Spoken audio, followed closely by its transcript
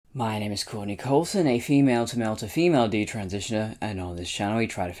My name is Courtney Colson, a female to male to female detransitioner, and on this channel we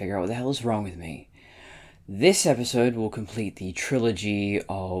try to figure out what the hell is wrong with me. This episode will complete the trilogy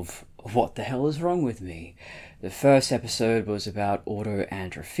of what the hell is wrong with me. The first episode was about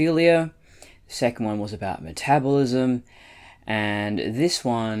autoandrophilia, the second one was about metabolism, and this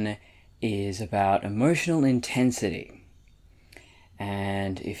one is about emotional intensity.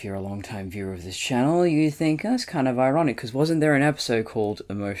 And if you're a long-time viewer of this channel, you think, that's kind of ironic, because wasn't there an episode called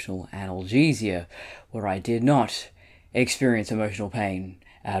Emotional Analgesia, where I did not experience emotional pain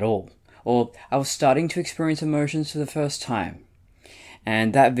at all? Or I was starting to experience emotions for the first time.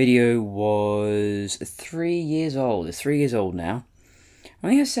 And that video was 3 years old. It's 3 years old now. It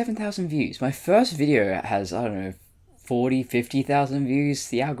only has 7,000 views. My first video has, I don't know, 40, 50,000 views.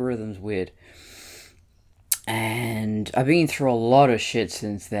 The algorithm's weird. And I've been through a lot of shit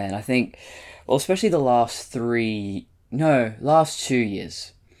since then. I think, well, especially the last 2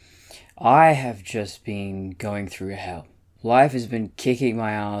 years. I have just been going through hell. Life has been kicking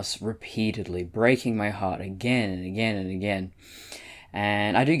my ass repeatedly, breaking my heart again and again and again.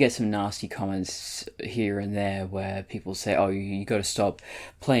 And I do get some nasty comments here and there where people say, oh, you got to stop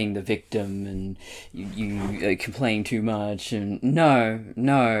playing the victim and you complain too much. And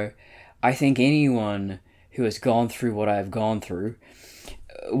no, I think anyone who has gone through what I've gone through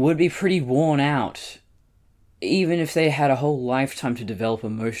would be pretty worn out, even if they had a whole lifetime to develop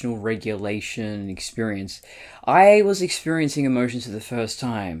emotional regulation and experience. I was experiencing emotions for the first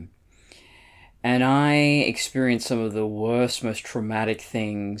time, and I experienced some of the worst, most traumatic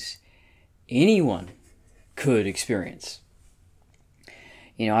things anyone could experience.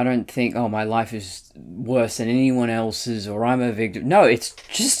 You know, I don't think, oh, my life is worse than anyone else's, or I'm a victim. No, it's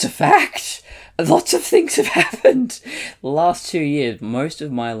just a fact. Lots of things have happened. The last 2 years, most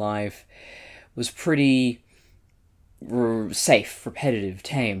of my life was pretty safe, repetitive,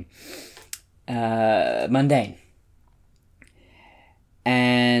 tame, mundane.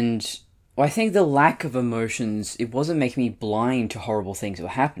 And I think the lack of emotions, it wasn't making me blind to horrible things that were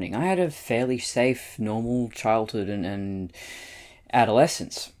happening. I had a fairly safe, normal childhood and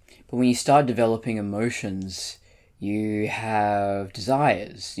adolescence. But when you start developing emotions, you have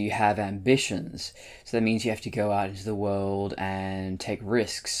desires, you have ambitions. So that means you have to go out into the world and take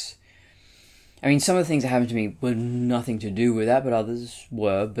risks. I mean, some of the things that happened to me were nothing to do with that, but others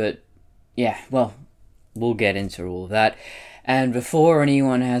were. But yeah, well, we'll get into all of that. And before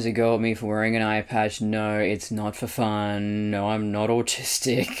anyone has a go at me for wearing an eye patch, no, it's not for fun. No, I'm not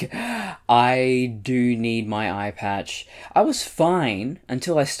autistic. I do need my eye patch. I was fine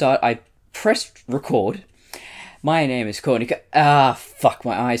until I pressed record. My name is Courtney. Fuck,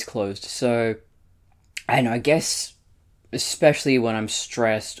 my eyes closed. So, I don't know, I guess, especially when I'm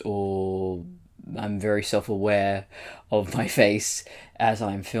stressed or I'm very self-aware of my face as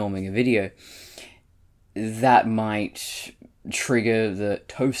I'm filming a video, that might trigger the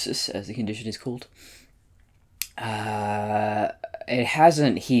ptosis, as the condition is called. It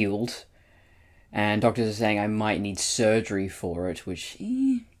hasn't healed, and doctors are saying I might need surgery for it, which,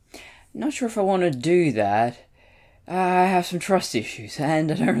 not sure if I want to do that. I have some trust issues,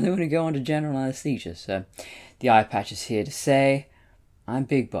 and I don't really want to go on to general anesthesia, so the eye patch is here to say, I'm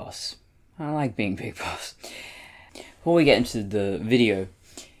Big Boss. I like being Big Boss. Before we get into the video,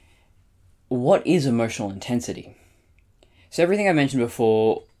 what is emotional intensity? So everything I mentioned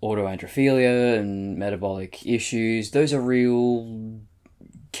before, autoandrophilia and metabolic issues, those are real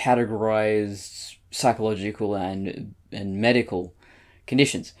categorized psychological and medical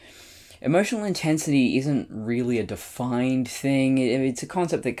conditions. Emotional intensity isn't really a defined thing. It's a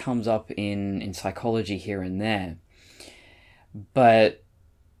concept that comes up in psychology here and there. But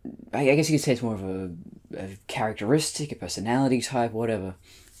I guess you could say it's more of a characteristic, a personality type, whatever.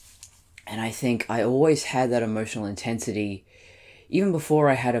 And I think I always had that emotional intensity even before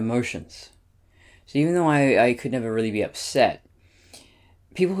I had emotions. So even though I could never really be upset,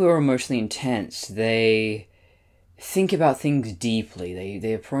 people who are emotionally intense, they think about things deeply.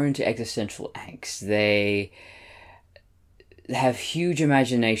 They are prone to existential angst. They have huge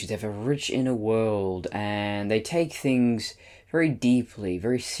imaginations. They have a rich inner world, and they take things very deeply,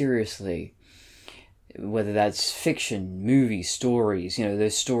 very seriously. Whether that's fiction, movies, stories,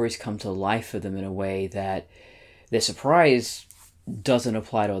 those stories come to life for them in a way that their surprise doesn't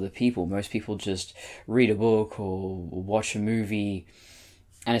apply to other people. Most people just read a book or watch a movie,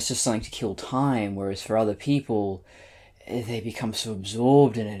 and it's just something to kill time, whereas for other people, they become so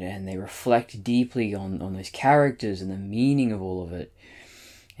absorbed in it, and they reflect deeply on those characters and the meaning of all of it.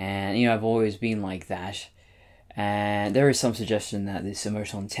 And, I've always been like that. And there is some suggestion that this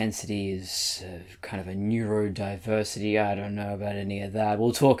emotional intensity is kind of a neurodiversity. I don't know about any of that.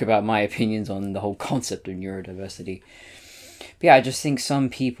 We'll talk about my opinions on the whole concept of neurodiversity. But yeah, I just think some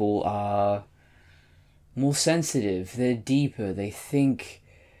people are more sensitive. They're deeper. They think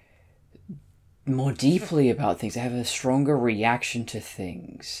more deeply about things. They have a stronger reaction to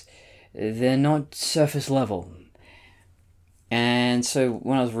things. They're not surface level. And so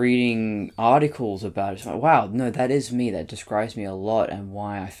when I was reading articles about it, it's like, wow, no, that is me. That describes me a lot, and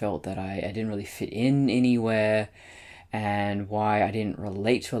why I felt that I didn't really fit in anywhere, and why I didn't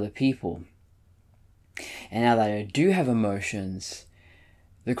relate to other people. And now that I do have emotions,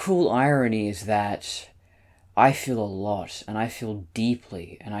 the cruel irony is that I feel a lot, and I feel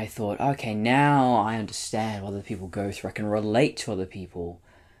deeply, and I thought, okay, now I understand what other people go through. I can relate to other people.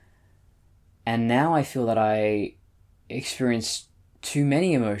 And now I feel that I experience too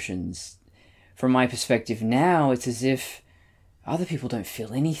many emotions. From my perspective now, it's as if other people don't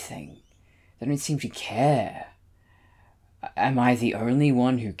feel anything. They don't seem to care. Am I the only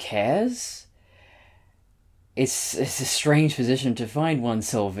one who cares? It's a strange position to find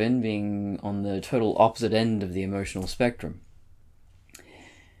oneself in, being on the total opposite end of the emotional spectrum.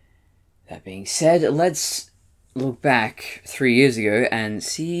 That being said, let's look back 3 years ago and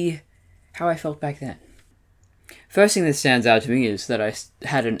see how I felt back then. First thing that stands out to me is that I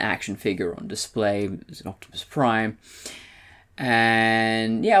had an action figure on display. It was an Optimus Prime.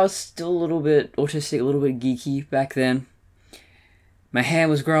 And yeah, I was still a little bit autistic, a little bit geeky back then. My hair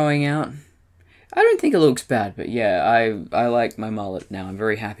was growing out. I don't think it looks bad, but yeah, I like my mullet now. I'm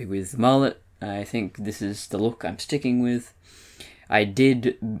very happy with the mullet. I think this is the look I'm sticking with. I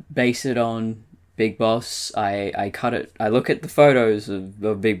did base it on Big Boss. I cut it. I look at the photos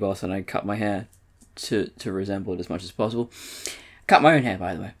of Big Boss and I cut my hair to resemble it as much as possible. Cut my own hair,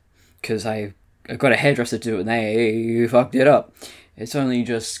 by the way, because I got a hairdresser to do it and they fucked it up. It's only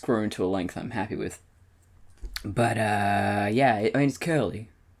just grown to a length I'm happy with. But yeah, I mean, it's curly,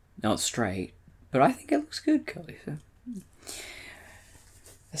 not straight, but I think it looks good curly, so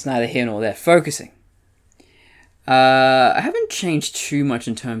that's neither here nor there. Focusing. I haven't changed too much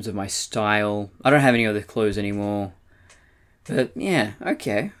in terms of my style. I don't have any other clothes anymore. But yeah,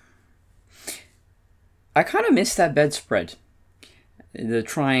 okay. I kind of missed that bedspread. The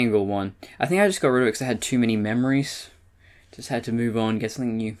triangle one. I think I just got rid of it because I had too many memories. Just had to move on, get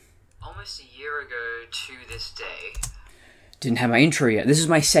something new. Almost a year ago to this day. Didn't have my intro yet. This is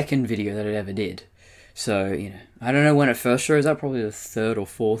my second video that I ever did. So, you know, I don't know when it first shows up. Probably the third or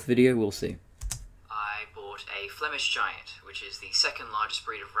fourth video. We'll see. I bought a Flemish Giant, which is the second largest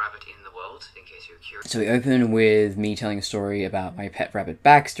breed of rabbit in the world, in case you're curious. So we open with me telling a story about my pet rabbit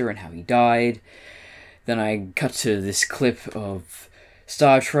Baxter and how he died. Then I cut to this clip of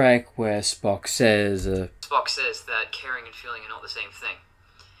Star Trek where Spock says that caring and feeling are not the same thing.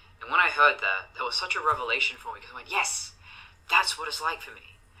 And when I heard that was such a revelation for me, because I went, yes, that's what it's like for me.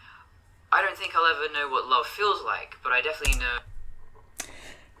 I don't think I'll ever know what love feels like, but I definitely know...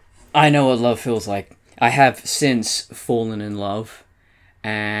 I know what love feels like. I have since fallen in love,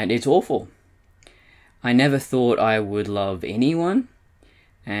 and it's awful. I never thought I would love anyone,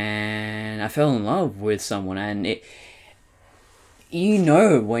 and I fell in love with someone, and you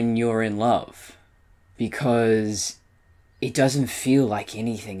know when you're in love, because it doesn't feel like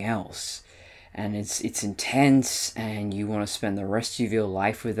anything else, and it's intense, and you want to spend the rest of your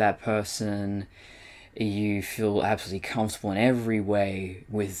life with that person. You feel absolutely comfortable in every way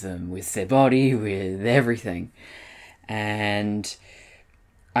with them, with their body, with everything, and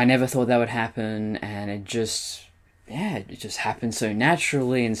I never thought that would happen, and it just happened so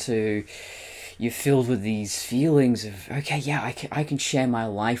naturally, and so you're filled with these feelings of, okay, yeah, I can share my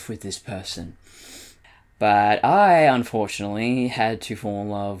life with this person. But I, unfortunately, had to fall in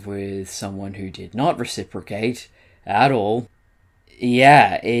love with someone who did not reciprocate at all.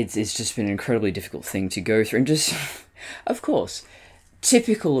 Yeah, it's just been an incredibly difficult thing to go through, and just, of course,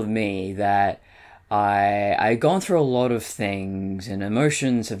 typical of me that I've gone through a lot of things, and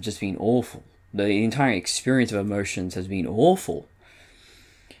emotions have just been awful. The entire experience of emotions has been awful.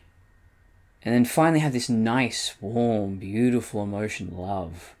 And then finally have this nice, warm, beautiful emotion,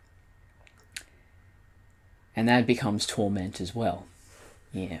 love. And that becomes torment as well.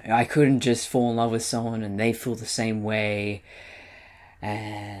 Yeah, I couldn't just fall in love with someone and they feel the same way.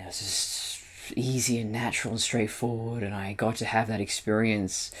 And it was just easy and natural and straightforward. And I got to have that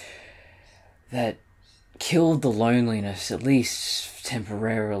experience that killed the loneliness, at least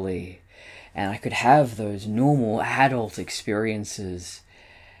temporarily. And I could have those normal adult experiences.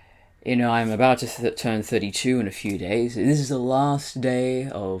 You know, I'm about to turn 32 in a few days. This is the last day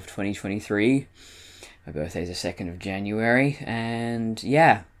of 2023. My birthday's the 2nd of January, and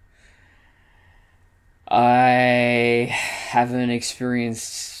yeah, I haven't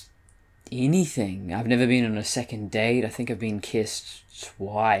experienced anything. I've never been on a second date. I think I've been kissed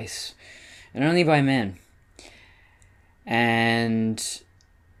twice, and only by men. And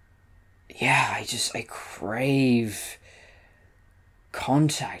yeah, I crave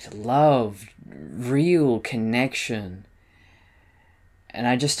contact, love, real connection. And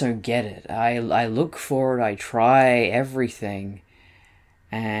I just don't get it. I look for it, I try everything,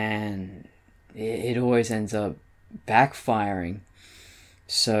 and it always ends up backfiring.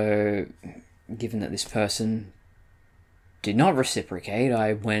 So, given that this person did not reciprocate,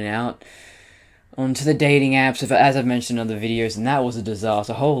 I went out onto the dating apps, as I've mentioned in other videos, and that was a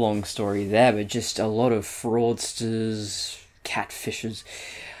disaster. A whole long story there, but just a lot of fraudsters, catfishers,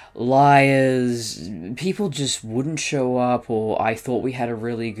 liars. People just wouldn't show up, or I thought we had a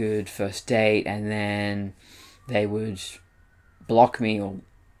really good first date, and then they would block me or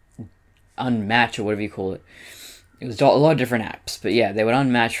unmatch, or whatever you call it. It was a lot of different apps, but yeah, they would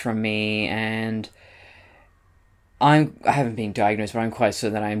unmatch from me, and I haven't been diagnosed, but I'm quite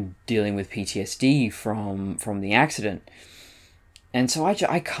certain that I'm dealing with PTSD from the accident. And so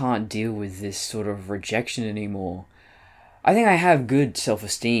I can't deal with this sort of rejection anymore. I think I have good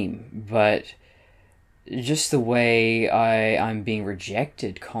self-esteem, but just the way I'm being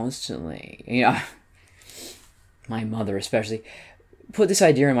rejected constantly. You know, my mother especially put this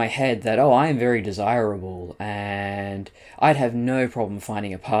idea in my head that, oh, I am very desirable and I'd have no problem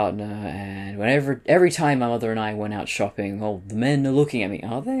finding a partner, and every time my mother and I went out shopping, well, the men are looking at me.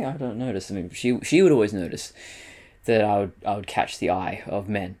 Are they? I don't notice. I mean, she would always notice that I would catch the eye of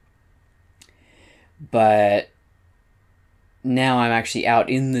men. But now I'm actually out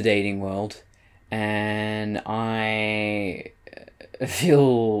in the dating world, and I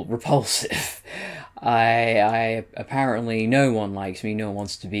feel repulsive. I apparently, no one likes me, no one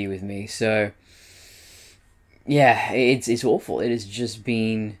wants to be with me, so yeah, it's awful. It has just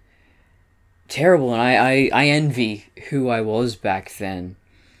been terrible, and I envy who I was back then.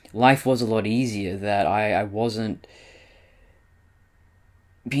 Life was a lot easier, that I wasn't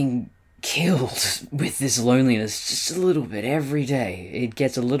being killed with this loneliness just a little bit every day. It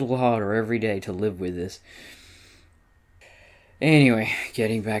gets a little harder every day to live with this. Anyway,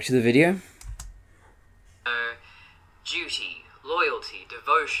 getting back to the video. Duty, loyalty,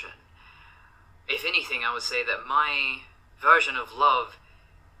 devotion. If anything, I would say that my version of love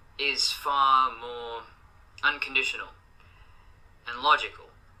is far more unconditional and logical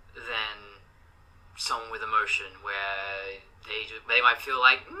than someone with emotion, where they might feel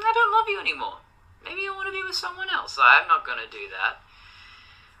like, I don't love you anymore. Maybe I want to be with someone else. I'm not going to do that.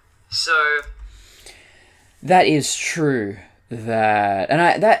 So that is true.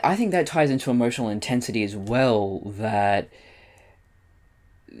 I think that ties into emotional intensity as well, that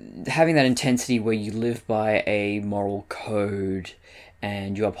having that intensity where you live by a moral code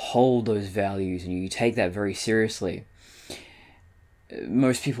and you uphold those values and you take that very seriously.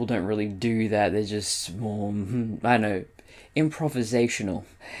 Most people don't really do that. They're just more, I don't know, improvisational.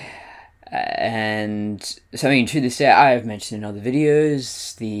 And so, I mean, to this day, I have mentioned in other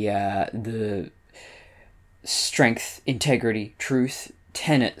videos the strength, integrity, truth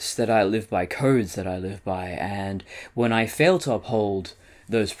tenets that I live by, codes that I live by, and when I fail to uphold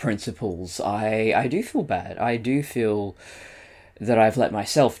those principles, I do feel bad. I do feel that I've let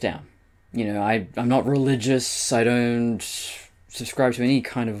myself down. You know, I'm not religious. I don't subscribe to any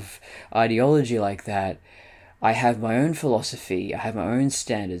kind of ideology like that. I have my own philosophy, I have my own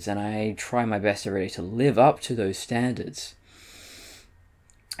standards, and I try my best every day to live up to those standards.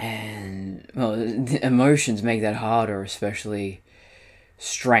 And, well, the emotions make that harder, especially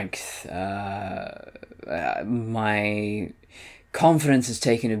strength. My confidence has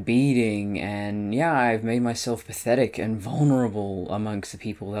taken a beating, and yeah, I've made myself pathetic and vulnerable amongst the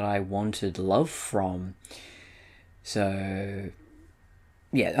people that I wanted love from. So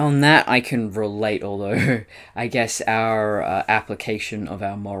yeah, on that I can relate, although I guess our application of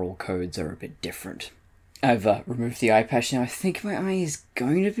our moral codes are a bit different. I've removed the eye patch now. I think my eye is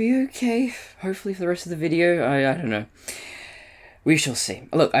going to be okay, hopefully, for the rest of the video. I don't know. We shall see.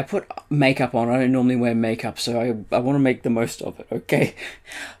 Look, I put makeup on. I don't normally wear makeup, so I want to make the most of it, okay?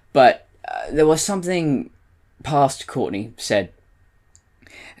 But there was something past Courtney said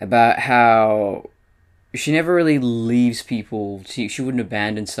about how she never really leaves people. She wouldn't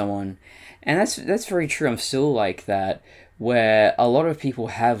abandon someone. And that's very true. I'm still like that, where a lot of people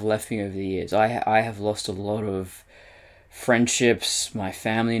have left me over the years. I have lost a lot of friendships. My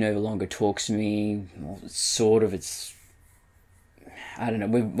family no longer talks to me. Well, sort of. It's I don't know,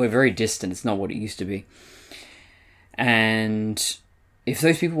 we're very distant. It's not what it used to be. And if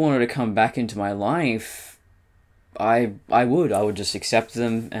those people wanted to come back into my life, I would just accept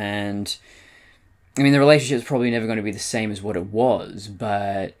them. And I mean, the relationship's probably never going to be the same as what it was,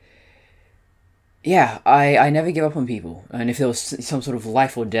 but yeah, I never give up on people. And if there was some sort of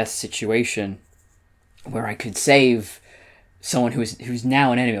life or death situation where I could save someone who's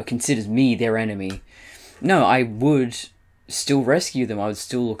now an enemy or considers me their enemy, no, I would still rescue them. I would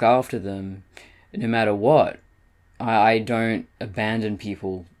still look after them, no matter what. I don't abandon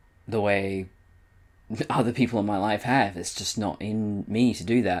people the way other people in my life have. It's just not in me to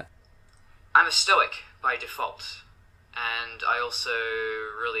do that. I'm a stoic by default, and I also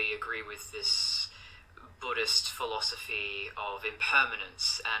really agree with this Buddhist philosophy of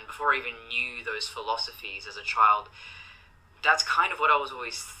impermanence. And before I even knew those philosophies as a child, that's kind of what I was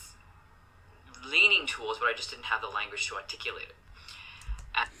always leaning towards, but I just didn't have the language to articulate it.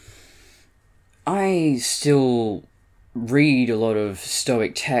 And I still read a lot of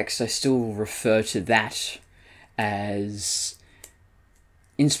Stoic texts. I still refer to that as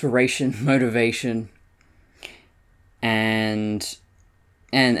inspiration, motivation, and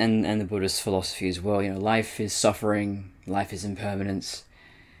the Buddhist philosophy as well. You know, life is suffering, life is impermanence.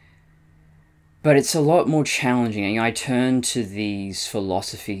 But it's a lot more challenging. You know, I turn to these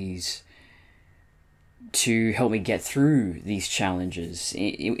philosophies to help me get through these challenges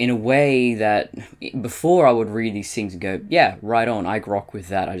in a way that before I would read these things and go, yeah, right on, I grok with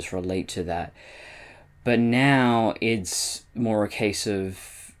that, I just relate to that. But now it's more a case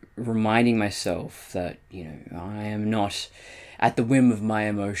of reminding myself that, you know, I am not at the whim of my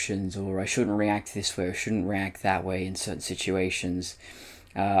emotions, or I shouldn't react this way or shouldn't react that way in certain situations.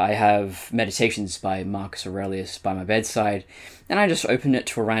 I have Meditations by Marcus Aurelius by my bedside, and I just open it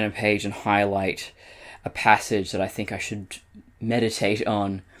to a random page and highlight a passage that I think I should meditate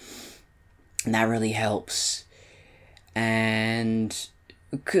on, and that really helps. And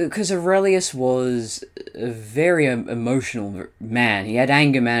because Aurelius was a very emotional man, he had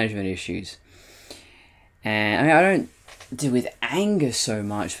anger management issues, and I mean, I don't deal with anger so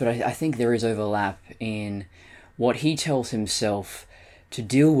much, but I think there is overlap in what he tells himself to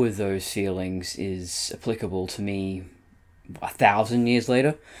deal with those feelings is applicable to me 1,000 years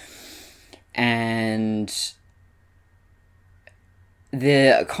later. And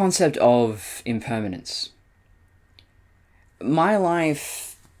the concept of impermanence. My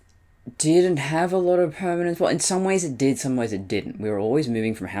life didn't have a lot of permanence. Well, in some ways it did, some ways it didn't. We were always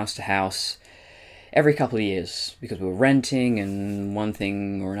moving from house to house every couple of years because we were renting and one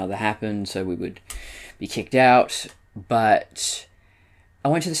thing or another happened, so we would be kicked out. But I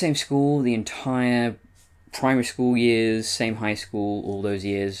went to the same school the entire primary school years, same high school, all those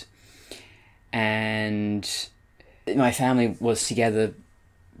years. And my family was together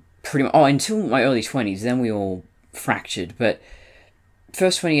pretty much, until my early 20s, then we all fractured. But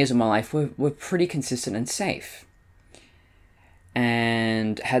first 20 years of my life were pretty consistent and safe.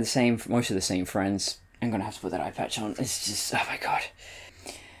 And had most of the same friends. I'm going to have to put that eye patch on. It's just, oh my god.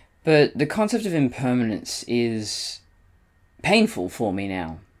 But the concept of impermanence is painful for me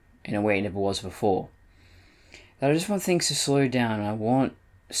now, in a way it never was before. That I just want things to slow down, and I want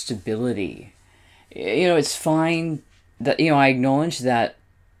stability. You know, it's fine that, you know, I acknowledge that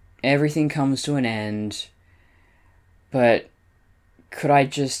everything comes to an end, but could I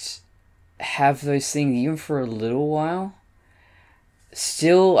just have those things even for a little while?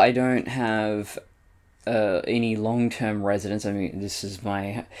 Still, I don't have any long-term residence. I mean, this is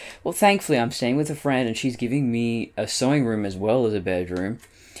my... Well, thankfully, I'm staying with a friend, and she's giving me a sewing room as well as a bedroom.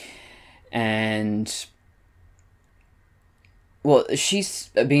 And... well, she's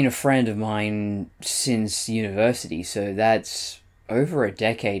been a friend of mine since university, so that's over a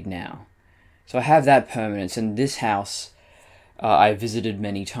decade now. So I have that permanence, and this house I visited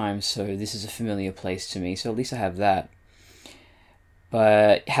many times, so this is a familiar place to me, so at least I have that.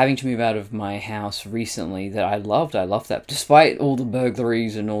 But having to move out of my house recently that I loved that. Despite all the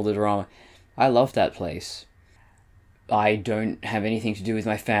burglaries and all the drama, I loved that place. I don't have anything to do with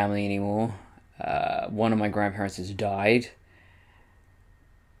my family anymore. One of my grandparents has died.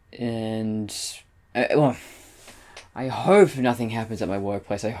 And, well, I hope nothing happens at my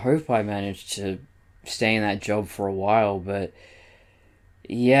workplace. I hope I manage to stay in that job for a while, but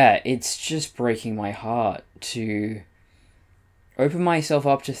yeah, it's just breaking my heart to open myself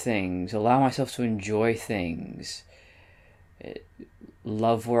up to things, allow myself to enjoy things,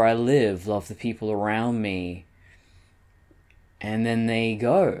 love where I live, love the people around me, and then they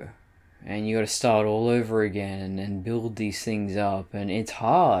go. And you got to start all over again and build these things up. And it's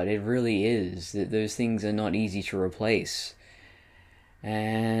hard. It really is. Those things are not easy to replace.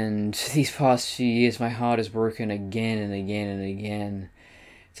 And these past few years, my heart is broken again and again and again.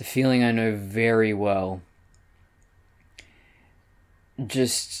 It's a feeling I know very well.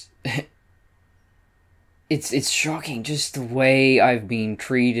 Just, it's shocking, just the way I've been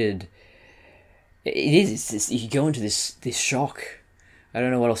treated. It is. It's this, you go into this shock. I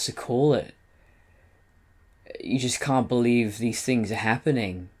don't know what else to call it. You just can't believe these things are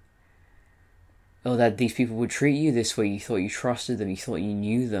happening. Or that these people would treat you this way. You thought you trusted them. You thought you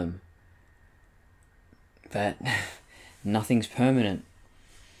knew them. But nothing's permanent.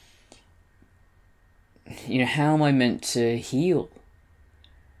 You know, how am I meant to heal?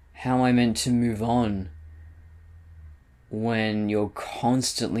 How am I meant to move on when you're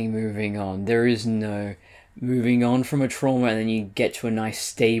constantly moving on? There is no moving on from a trauma and then you get to a nice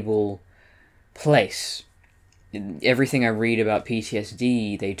stable place. Everything I read about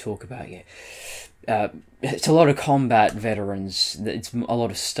PTSD, they talk about it's a lot of combat veterans. It's a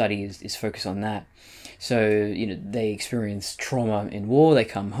lot of study is focused on that. So, you know, they experience trauma in war, they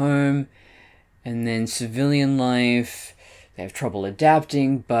come home, and then civilian life, they have trouble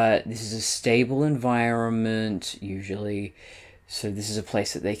adapting, but this is a stable environment, usually. So this is a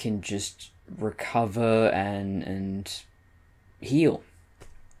place that they can just recover and heal.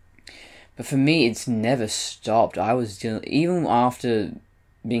 But for me, it's never stopped. I was dealing, even after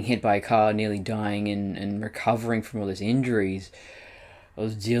being hit by a car, nearly dying and recovering from all those injuries, I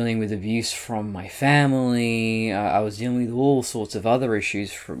was dealing with abuse from my family. I was dealing with all sorts of other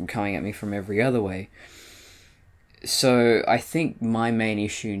issues from coming at me from every other way. So I think my main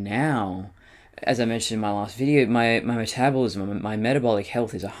issue now, as I mentioned in my last video, my metabolism, my metabolic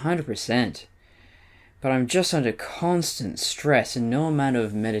health is 100%. But I'm just under constant stress, and no amount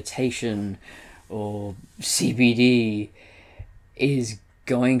of meditation or CBD is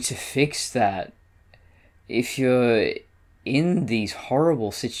going to fix that. If you're in these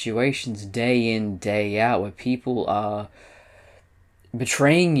horrible situations day in, day out, where people are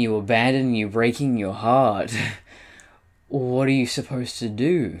betraying you, abandoning you, breaking your heart, what are you supposed to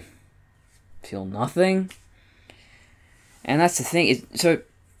do? Feel nothing? And that's the thing. So,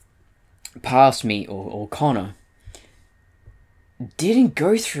 past me, or Connor, didn't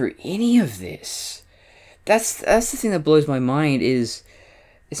go through any of this. That's the thing that blows my mind, is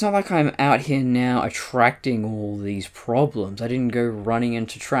it's not like I'm out here now attracting all these problems. I didn't go running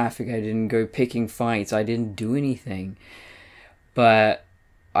into traffic, I didn't go picking fights, I didn't do anything. But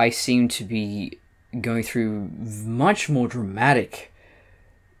I seem to be going through much more dramatic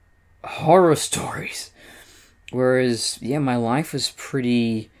horror stories. Whereas, yeah, my life was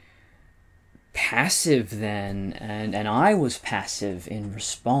pretty passive then, and I was passive in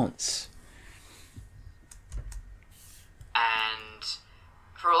response. And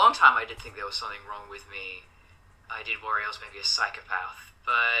for a long time I did think there was something wrong with me. I did worry I was maybe a psychopath,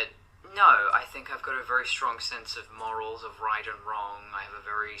 but no, I think I've got a very strong sense of morals, of right and wrong. I have a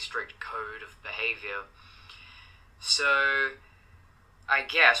very strict code of behavior. So I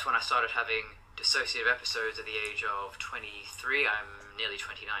guess when I started having dissociative episodes at the age of 23, I'm nearly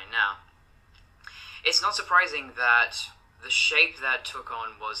 29 now, it's not surprising that the shape that took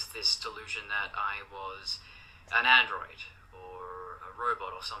on was this delusion that I was an android or a robot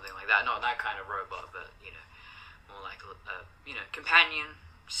or something like that. Not that kind of robot, but, you know, more like a, companion,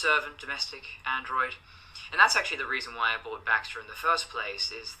 servant, domestic android. And that's actually the reason why I bought Baxter in the first place,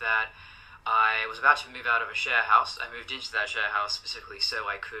 is that I was about to move out of a share house. I moved into that share house specifically so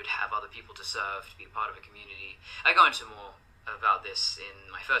I could have other people to serve, to be part of a community. I go into more about this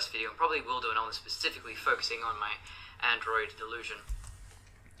in my first video, and probably will do another specifically focusing on my android delusion.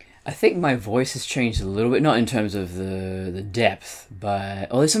 I think my voice has changed a little bit, not in terms of the depth, but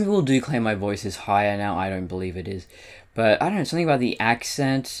although some people do claim my voice is higher now, I don't believe it is. But I don't know, something about the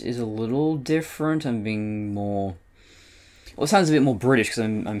accent is a little different. I'm being more, well, it sounds a bit more British because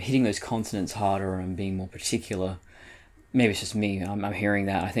I'm hitting those consonants harder and I'm being more particular. Maybe it's just me, I'm hearing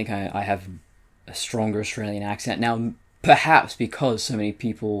that. I think I have a stronger Australian accent now, perhaps because so many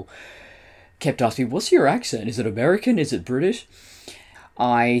people kept asking me, what's your accent? Is it American? Is it British?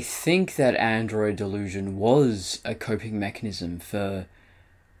 I think that android delusion was a coping mechanism for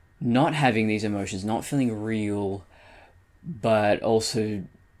not having these emotions, not feeling real, but also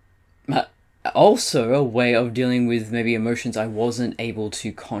a way of dealing with maybe emotions I wasn't able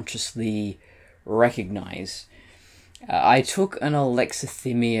to consciously recognize. I took an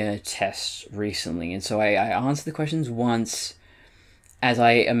alexithymia test recently, and so I answered the questions once, as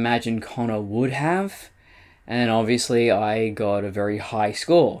I imagined Connor would have, and obviously I got a very high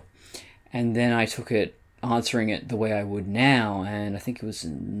score. And then I took it, answering it the way I would now, and I think it was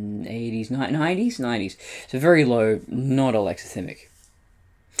in 90s, so very low, not alexithymic.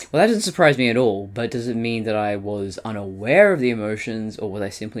 Well, that doesn't surprise me at all, but does it mean that I was unaware of the emotions, or was I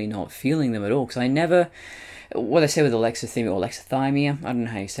simply not feeling them at all? Because I never, what they say with alexithymia or alexithymia, I don't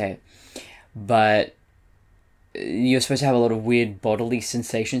know how you say it, but you're supposed to have a lot of weird bodily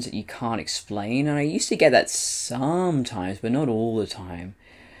sensations that you can't explain, and I used to get that sometimes, but not all the time.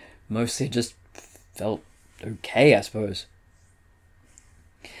 Mostly it just felt okay, I suppose.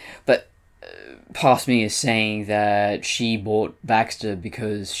 But past me is saying that she bought Baxter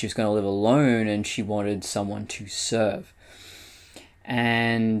because she was going to live alone and she wanted someone to serve.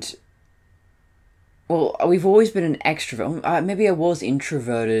 And, well, we've always been an extrovert. Maybe I was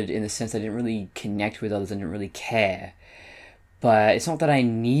introverted in the sense I didn't really connect with others, I didn't really care. But it's not that I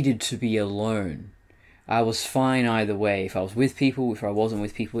needed to be alone. I was fine either way. If I was with people, if I wasn't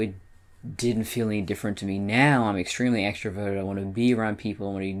with people, it didn't feel any different to me. Now I'm extremely extroverted. I want to be around people.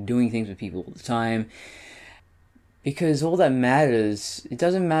 I want to be doing things with people all the time. Because all that matters, it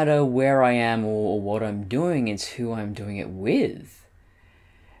doesn't matter where I am or what I'm doing, it's who I'm doing it with.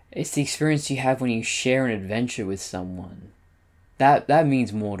 It's the experience you have when you share an adventure with someone. That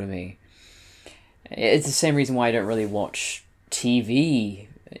means more to me. It's the same reason why I don't really watch TV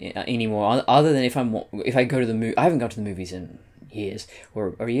anymore, other than if I go to the movie. I haven't gone to the movies in years,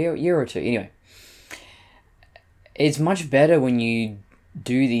 or a year or two. Anyway, it's much better when you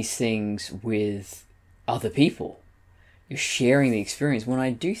do these things with other people. You're sharing the experience. When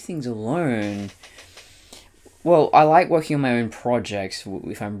I do things alone, well, I like working on my own projects.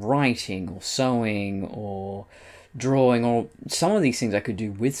 If I'm writing or sewing or drawing, or some of these things I could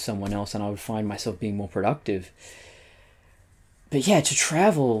do with someone else, and I would find myself being more productive. But yeah, to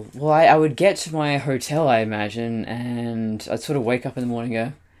travel, well, I would get to my hotel, I imagine, and I'd sort of wake up in the morning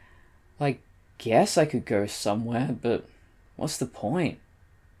and go, like, guess I could go somewhere, but what's the point?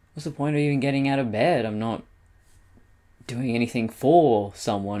 What's the point of even getting out of bed? I'm not doing anything for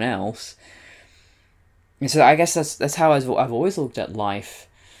someone else. And so I guess that's how I've always looked at life,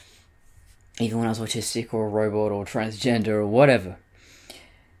 even when I was autistic or a robot or transgender or whatever.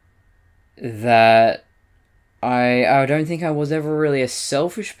 That I don't think I was ever really a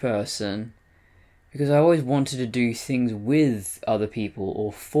selfish person, because I always wanted to do things with other people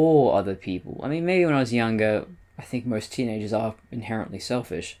or for other people. I mean, maybe when I was younger, I think most teenagers are inherently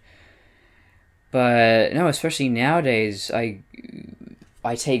selfish. But no, especially nowadays, I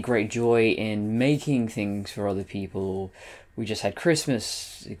take great joy in making things for other people. We just had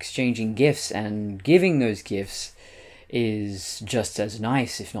Christmas, exchanging gifts, and giving those gifts is just as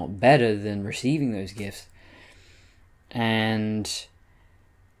nice, if not better, than receiving those gifts. And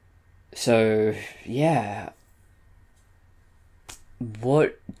so, yeah,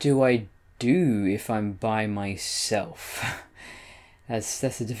 what do I do if I'm by myself?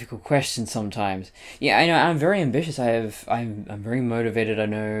 That's a difficult question sometimes. Yeah, I know, I'm very ambitious. I'm very motivated. I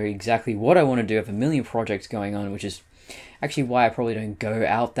know exactly what I want to do. I have a million projects going on, which is actually why I probably don't go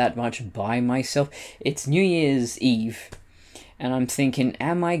out that much by myself. It's New Year's Eve, and I'm thinking,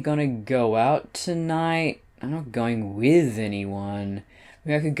 am I gonna go out tonight? I'm not going with anyone.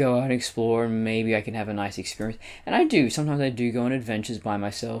 Maybe I could go out and explore, and maybe I can have a nice experience. And I do. Sometimes I do go on adventures by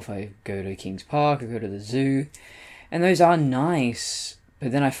myself. I go to King's Park, I go to the zoo, and those are nice.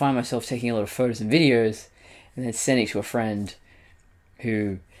 But then I find myself taking a lot of photos and videos, and then sending it to a friend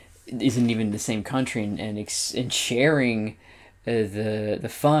who isn't even in the same country, and sharing the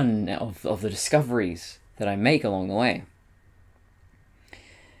fun of the discoveries that I make along the way.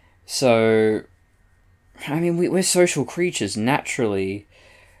 So, I mean, we're social creatures. Naturally,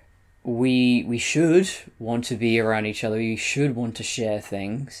 we should want to be around each other. We should want to share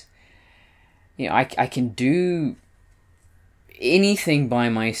things. You know, I can do anything by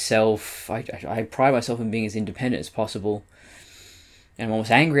myself. I pride myself in being as independent as possible. And I'm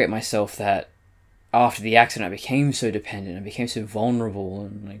almost angry at myself that after the accident I became so dependent, I became so vulnerable,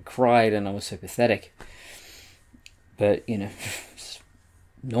 and I cried and I was so pathetic. But, you know, it's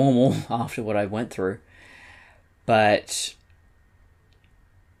normal after what I went through. But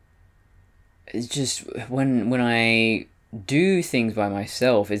it's just when I do things by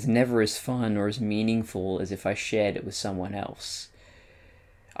myself, it's never as fun or as meaningful as if I shared it with someone else.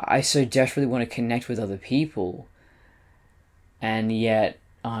 I so desperately want to connect with other people, and yet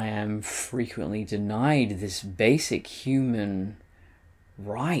I am frequently denied this basic human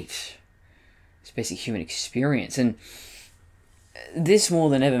right, this basic human experience. And this more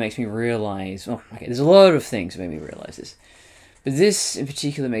than ever makes me realize, there's a lot of things that make me realize this, but this in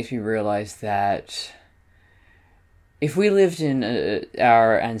particular makes me realize that if we lived in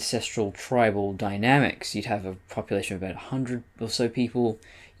our ancestral tribal dynamics, you'd have a population of about 100 or so people.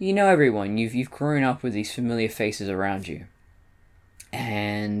 You know everyone. You've grown up with these familiar faces around you.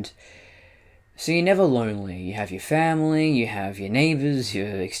 And so you're never lonely. You have your family, you have your neighbors, your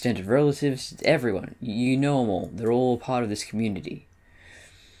extended relatives, everyone. You know them all. They're all part of this community.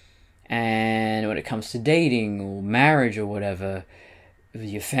 And when it comes to dating or marriage or whatever,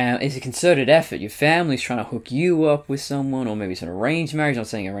 it's a concerted effort. Your family's trying to hook you up with someone, or maybe it's an arranged marriage. I'm not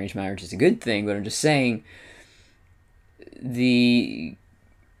saying arranged marriage is a good thing, but I'm just saying the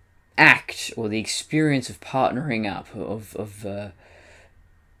act or the experience of partnering up, of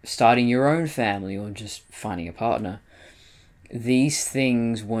starting your own family, or just finding a partner. These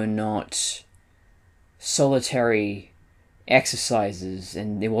things were not solitary exercises,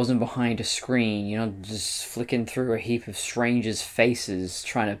 and it wasn't behind a screen. You're not just flicking through a heap of strangers' faces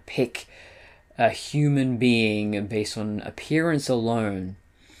trying to pick a human being based on appearance alone,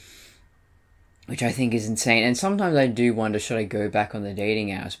 which I think is insane. And sometimes I do wonder, should I go back on the dating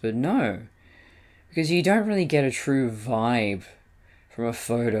apps? But no, because you don't really get a true vibe from a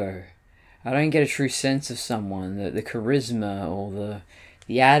photo. I don't get a true sense of someone, the charisma or the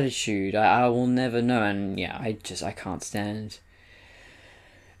attitude. I will never know. And yeah, I can't stand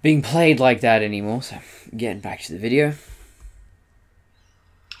being played like that anymore. So getting back to the video.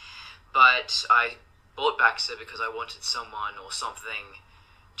 But I bought Baxter because I wanted someone or something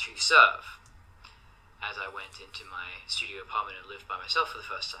to serve, as I went into my studio apartment and lived by myself for the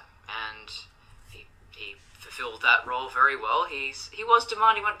first time. And he fulfilled that role very well. He was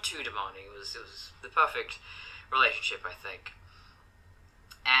demanding, not too demanding. It was the perfect relationship, I think.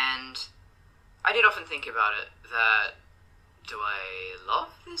 And I did often think about it, that do I love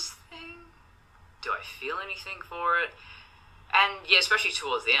this thing? Do I feel anything for it? And yeah, especially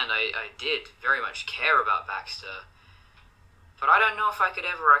towards the end, I did very much care about Baxter. But I don't know if I could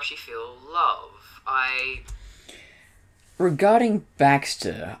ever actually feel love. Regarding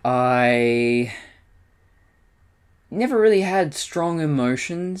Baxter, I never really had strong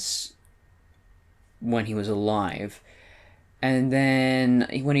emotions when he was alive. And then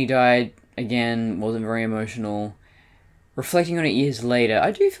when he died, again, wasn't very emotional. Reflecting on it years later,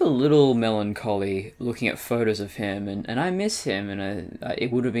 I do feel a little melancholy looking at photos of him, and I miss him, and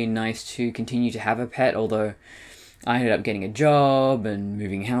it would have been nice to continue to have a pet, although I ended up getting a job and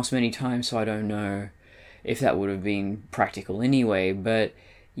moving house many times, so I don't know if that would have been practical anyway. But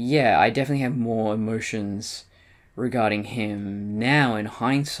yeah, I definitely have more emotions regarding him now in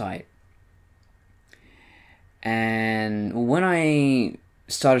hindsight. And when I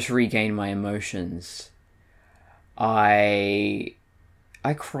started to regain my emotions, I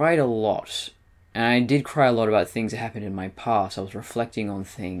cried a lot. And I did cry a lot about things that happened in my past. I was reflecting on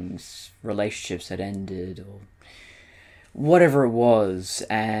things, relationships that ended, or whatever it was,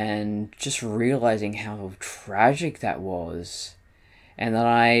 and just realizing how tragic that was, and that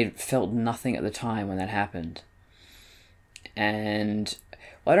I felt nothing at the time when that happened. And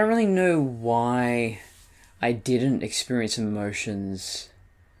I don't really know why I didn't experience emotions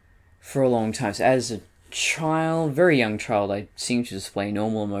for a long time. So as a child, very young child, I seemed to display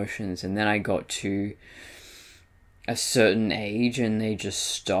normal emotions, and then I got to a certain age and they just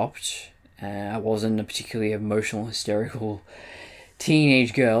stopped. I wasn't a particularly emotional, hysterical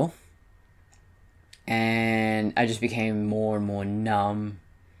teenage girl, and I just became more and more numb,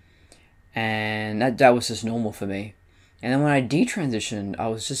 and that was just normal for me. And then when I detransitioned, I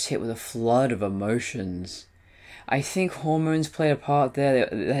was just hit with a flood of emotions. I think hormones played a part there.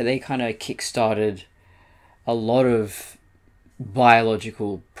 They kind of kick-started a lot of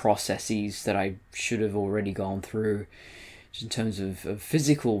biological processes that I should have already gone through, just in terms of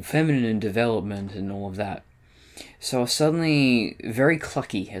physical, feminine development and all of that. So I was suddenly very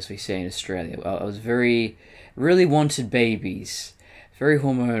clucky, as we say in Australia. I was really wanted babies, very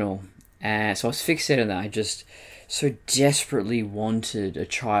hormonal. And so I was fixated on that. I just so desperately wanted a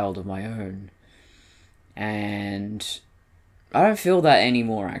child of my own. And I don't feel that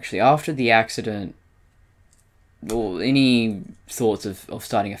anymore, actually. After the accident, or any thoughts of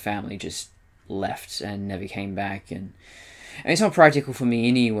starting a family just left and never came back. And it's not practical for me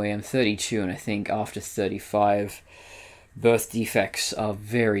anyway. I'm 32, and I think after 35, birth defects are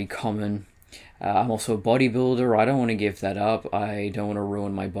very common. I'm also a bodybuilder. I don't want to give that up. I don't want to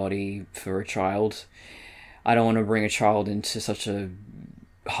ruin my body for a child. I don't want to bring a child into such a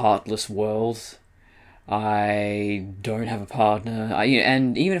heartless world. I don't have a partner.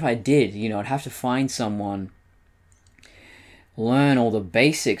 And even if I did, I'd have to find someone, learn all the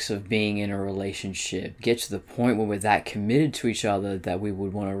basics of being in a relationship, get to the point where we're that committed to each other that we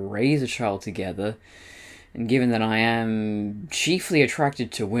would want to raise a child together, And given that I am chiefly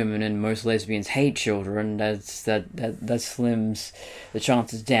attracted to women and most lesbians hate children, that slims the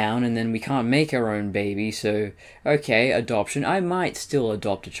chances down, and then we can't make our own baby, so okay, adoption. I might still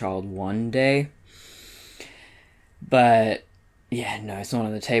adopt a child one day. But yeah, no, it's not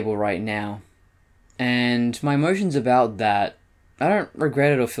on the table right now. And my emotions about that, I don't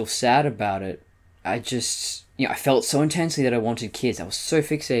regret it or feel sad about it. I just, I felt so intensely that I wanted kids. I was so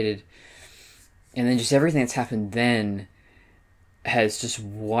fixated. And then just everything that's happened then has just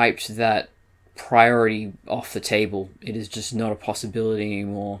wiped that priority off the table. It is just not a possibility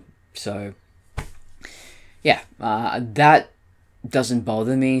anymore. So, yeah, that doesn't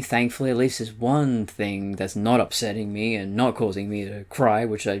bother me. Thankfully, at least there's one thing that's not upsetting me and not causing me to cry,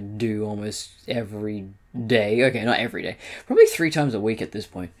 which I do almost every day. Okay, not every day. Probably 3 times a week at this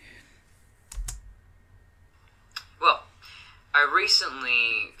point. Well, I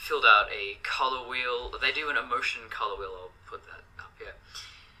recently filled out a color wheel. They do an emotion color wheel. I'll put that up here.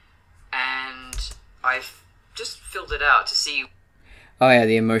 And I've just filled it out to see... Oh yeah,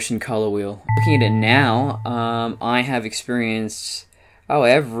 the emotion color wheel. Looking at it now, I have experienced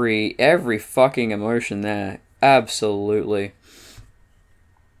every fucking emotion there. Absolutely.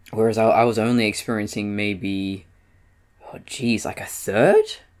 Whereas I was only experiencing maybe, like a third?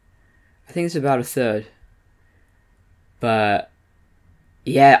 I think it's about a third. But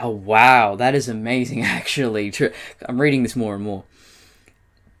yeah, wow, that is amazing actually. I'm reading this more and more.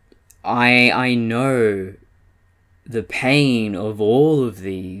 I know the pain of all of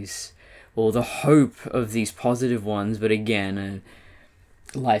these, or the hope of these positive ones, but again,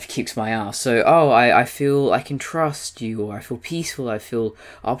 life kicks my ass. So, I feel I can trust you, or I feel peaceful, I feel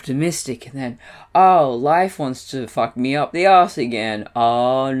optimistic, and then, life wants to fuck me up the ass again.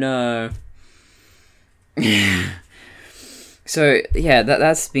 Oh no. So, yeah,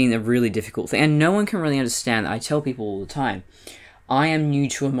 that's been a really difficult thing, and no one can really understand that. I tell people all the time, I am new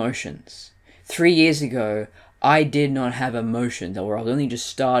to emotions. 3 years ago, I did not have emotions, or I was only just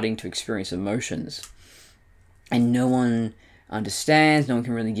starting to experience emotions. And no one understands, no one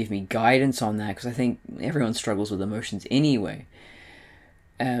can really give me guidance on that, because I think everyone struggles with emotions anyway.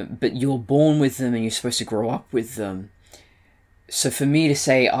 But you're born with them and you're supposed to grow up with them. So for me to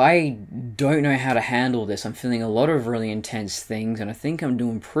say, I don't know how to handle this, I'm feeling a lot of really intense things, and I think I'm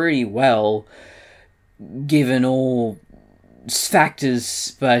doing pretty well, given all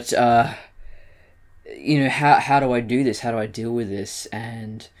factors, but... how do I do this? How do I deal with this?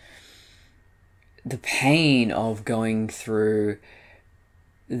 And the pain of going through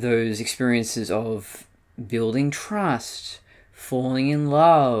those experiences of building trust, falling in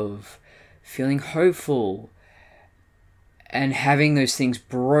love, feeling hopeful, and having those things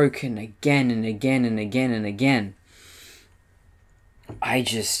broken again and again and again and again.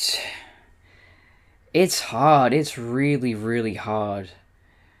 It's hard. It's really, really hard.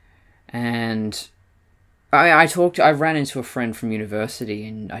 And I ran into a friend from university,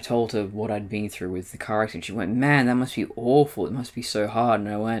 and I told her what I'd been through with the car accident. She went, "Man, that must be awful. It must be so hard." And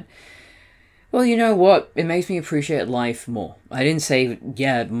I went, "Well, you know what? It makes me appreciate life more." I didn't say,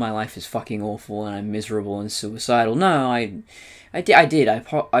 "Yeah, my life is fucking awful and I'm miserable and suicidal." No, I did.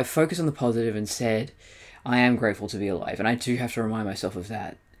 I focused on the positive and said, I am grateful to be alive. And I do have to remind myself of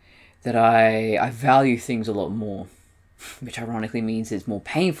that. That I value things a lot more. Which ironically means it's more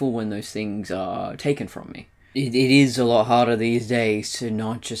painful when those things are taken from me. It is a lot harder these days to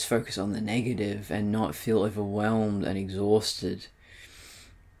not just focus on the negative and not feel overwhelmed and exhausted.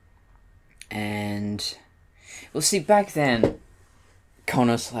 And, well, see, back then,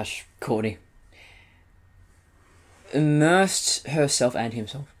 Connor/Cordy immersed herself and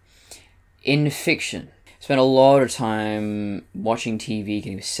himself in fiction. Spent a lot of time watching TV,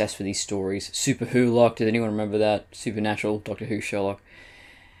 getting obsessed with these stories. Super Who-lock, did anyone remember that? Supernatural, Doctor Who, Sherlock.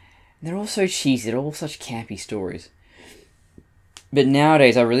 And they're all so cheesy, they're all such campy stories. But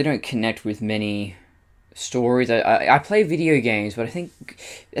nowadays, I really don't connect with many stories. I play video games, but I think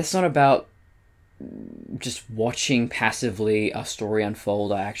it's not about just watching passively a story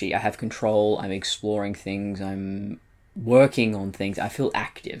unfold. I have control, I'm exploring things, I'm working on things, I feel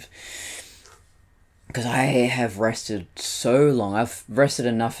active. Because I have rested so long. I've rested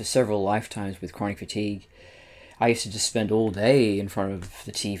enough for several lifetimes with chronic fatigue. I used to just spend all day in front of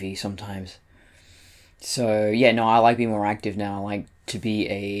the TV sometimes. So, yeah, no, I like being more active now. I like to be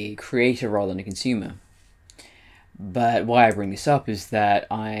a creator rather than a consumer. But why I bring this up is that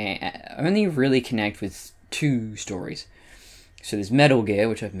I only really connect with 2 stories. So there's Metal Gear,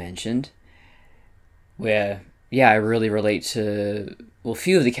 which I've mentioned, where, yeah, I really relate to, well, a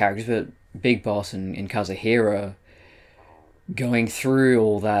few of the characters, but Big Boss and Kazuhira going through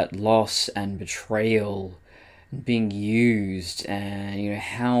all that loss and betrayal being used, and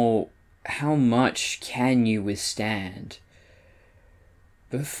how much can you withstand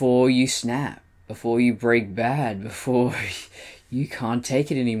before you snap, before you break bad, before you can't take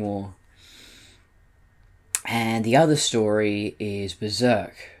it anymore. And the other story is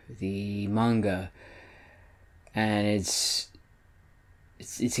Berserk, the manga, and it's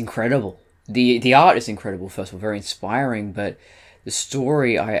incredible. The art is incredible, first of all, very inspiring, but the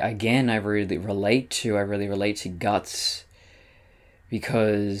story, I really relate to. I really relate to Guts,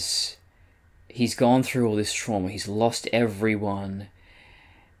 because he's gone through all this trauma. He's lost everyone,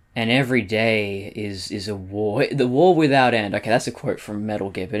 and every day is a war. The war without end. Okay, that's a quote from Metal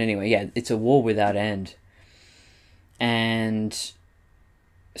Gear, but anyway, yeah, it's a war without end. And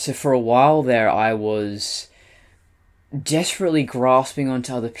so for a while there, I was desperately grasping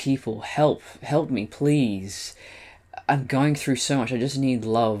onto other people. Help me, please. I'm going through so much. I just need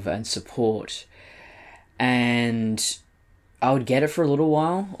love and support. And I would get it for a little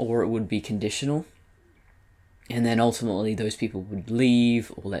while, or it would be conditional. And then ultimately those people would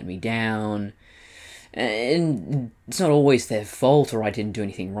leave or let me down. And it's not always their fault, or I didn't do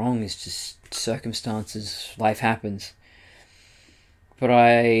anything wrong. It's just circumstances. Life happens. But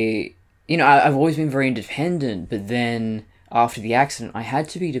I've always been very independent, but then after the accident, I had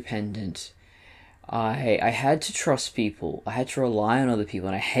to be dependent. I had to trust people. I had to rely on other people,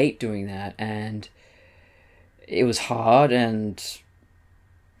 and I hate doing that. And it was hard, and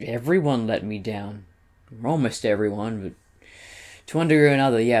everyone let me down. Almost everyone, but to one degree or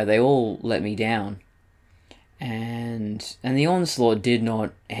another, yeah, they all let me down. And the onslaught did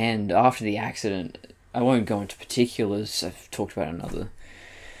not end after the accident. I won't go into particulars. I've talked about it in other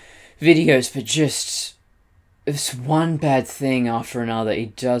videos, but just it's one bad thing after another.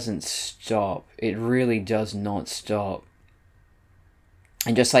 It doesn't stop. It really does not stop.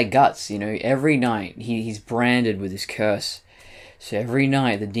 And just like Guts, every night he's branded with this curse. So every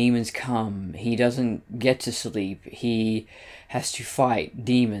night the demons come. He doesn't get to sleep. He has to fight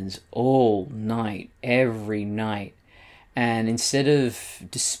demons all night, every night. And instead of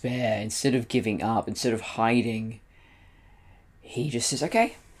despair, instead of giving up, instead of hiding, he just says,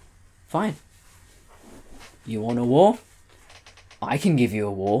 okay, fine. You want a war? I can give you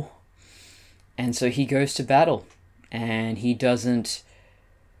a war. And so he goes to battle. And he doesn't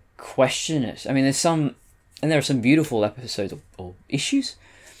question it. I mean, there are some beautiful episodes or issues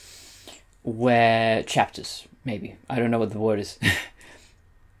where chapters, maybe. I don't know what the word is.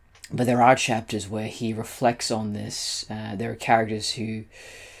 But there are chapters where he reflects on this. There are characters who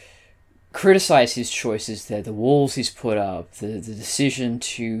criticize his choices. They're the walls he's put up, the decision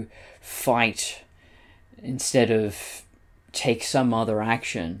to fight instead of take some other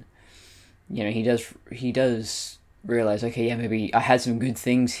action. He does realize, okay, yeah, maybe I had some good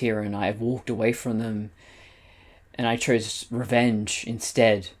things here and I've walked away from them, and I chose revenge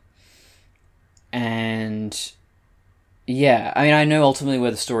instead. And yeah, I mean, I know ultimately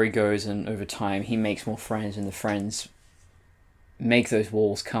where the story goes, and over time he makes more friends, and the friends make those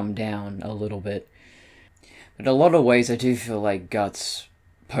walls come down a little bit. But in a lot of ways, I do feel like Guts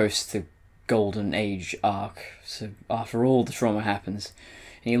post the Golden Age arc. So after all the trauma happens,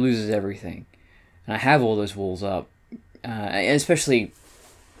 and he loses everything, and I have all those walls up, especially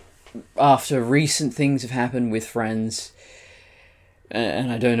after recent things have happened with friends,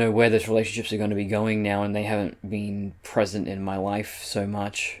 and I don't know where those relationships are going to be going now, and they haven't been present in my life so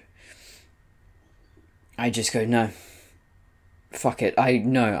much. I just go, no, fuck it.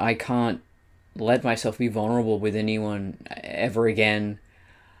 I can't let myself be vulnerable with anyone ever again.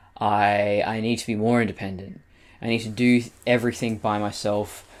 I need to be more independent. I need to do everything by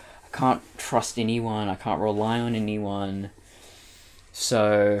myself. I can't trust anyone. I can't rely on anyone.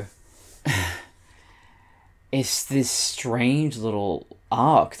 So it's this strange little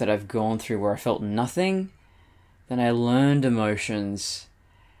arc that I've gone through where I felt nothing, then I learned emotions,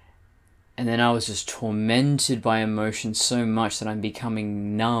 and then I was just tormented by emotions so much that I'm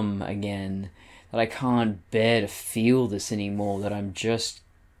becoming numb again, that I can't bear to feel this anymore, that I'm just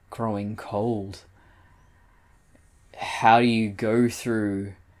growing cold. How do you go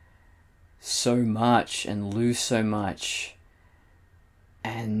through so much and lose so much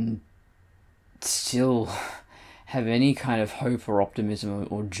and still have any kind of hope or optimism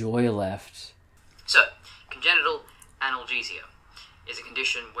or joy left? So, congenital analgesia is a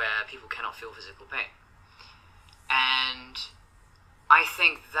condition where people cannot feel physical pain. And I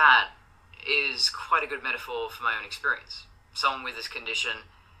think that is quite a good metaphor for my own experience. Someone with this condition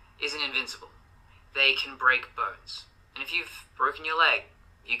isn't invincible. They can break bones. And if you've broken your leg,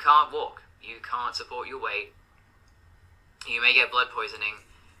 you can't walk, you can't support your weight, you may get blood poisoning,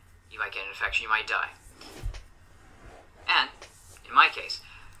 you might get an infection, you might die. and, in my case,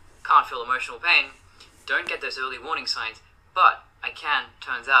 can't feel emotional pain, don't get those early warning signs, but I can,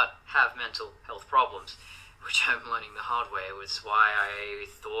 turns out, have mental health problems, which I'm learning the hard way. It was why I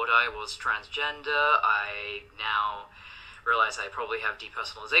thought I was transgender. I now realize I probably have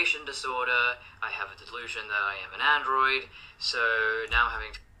depersonalization disorder. I have a delusion that I am an android. So now I'm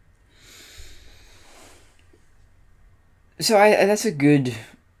having... So that's a good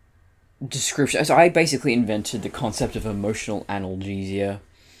description. So I basically invented the concept of emotional analgesia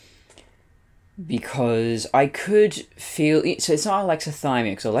because I could feel... So it's not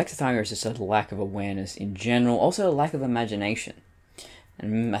alexithymia, because alexithymia is just a lack of awareness in general, also a lack of imagination.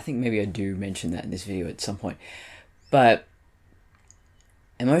 And I think maybe I do mention that in this video at some point. But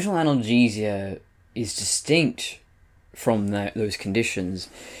emotional analgesia is distinct from those conditions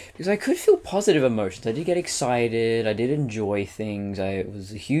because I could feel positive emotions. I did get excited, I did enjoy things, I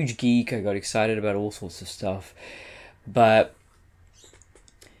was a huge geek, I got excited about all sorts of stuff, but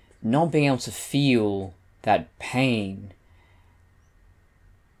not being able to feel that pain,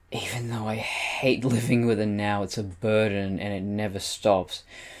 even though I hate living with it now, it's a burden and it never stops.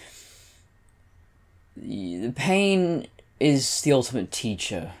 The pain is the ultimate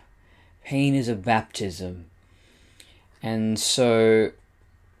teacher. Pain is a baptism. And so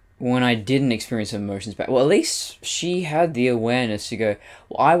when I didn't experience emotions back, well, at least she had the awareness to go,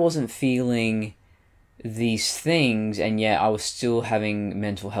 well, I wasn't feeling these things and yet I was still having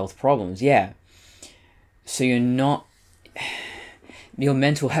mental health problems. Yeah. So you're not... Your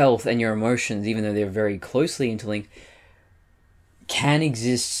mental health and your emotions, even though they're very closely interlinked, can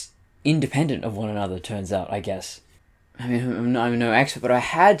exist independent of one another, turns out, I guess. I mean, I'm no expert, but I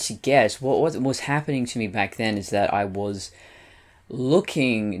had to guess. What was happening to me back then is that I was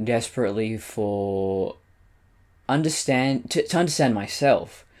looking desperately for to understand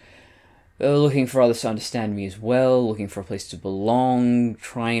myself. Looking for others to understand me as well, looking for a place to belong,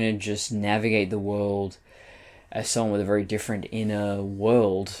 trying to just navigate the world as someone with a very different inner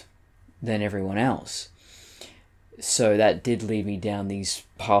world than everyone else. So that did lead me down these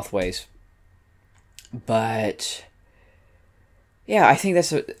pathways. But yeah, I think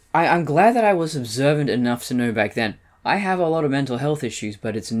I'm glad that I was observant enough to know back then. I have a lot of mental health issues,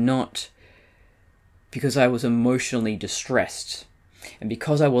 but it's not because I was emotionally distressed. And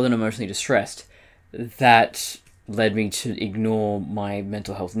because I wasn't emotionally distressed, that led me to ignore my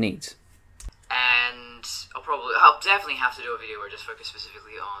mental health needs. And I'll definitely have to do a video where I just focus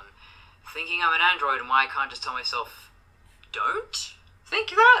specifically on thinking I'm an android and why I can't just tell myself, don't think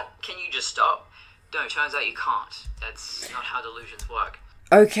that? Can you just stop? No, it turns out you can't. That's not how delusions work.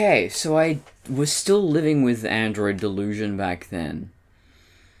 Okay, so I was still living with android delusion back then.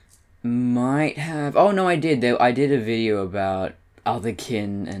 Might have... Oh, no, I did. I did a video about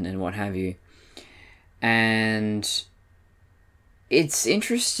otherkin and what have you. And it's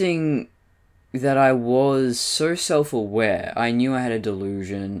interesting that I was so self-aware. I knew I had a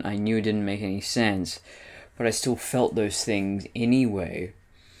delusion. I knew it didn't make any sense. But I still felt those things anyway.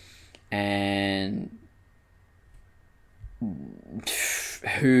 And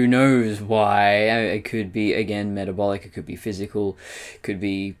who knows why? It could be, again, metabolic. It could be physical. It could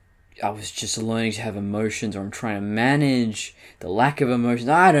be I was just learning to have emotions, or I'm trying to manage the lack of emotions.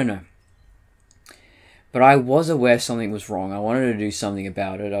 I don't know. But I was aware something was wrong. I wanted to do something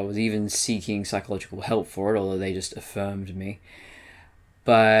about it. I was even seeking psychological help for it, although they just affirmed me.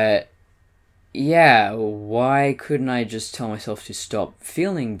 But yeah, why couldn't I just tell myself to stop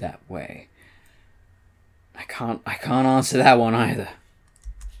feeling that way? I can't answer that one either.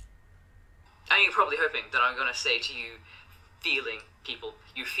 And you're probably hoping that I'm going to say to you, feeling people,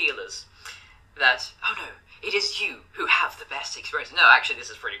 you feelers, that, oh no, it is you who have the best experience. No, actually, this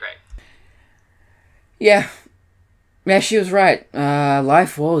is pretty great. Yeah, she was right.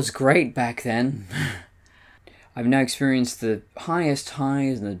 Life was great back then. I've now experienced the highest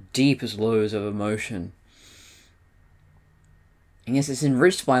highs and the deepest lows of emotion. And yes, it's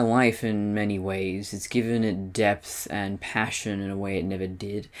enriched my life in many ways. It's given it depth and passion in a way it never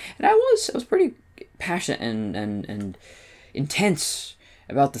did. And I was pretty passionate and intense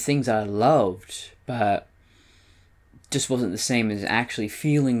about the things I loved, but just wasn't the same as actually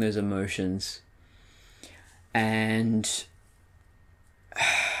feeling those emotions. And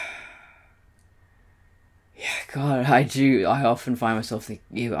yeah, God, I often find myself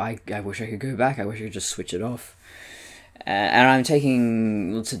thinking, yeah, I wish I could go back. I wish I could just switch it off. And I'm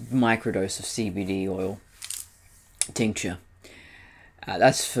taking a microdose of CBD oil tincture.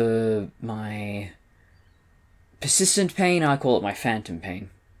 That's for my persistent pain. I call it my phantom pain.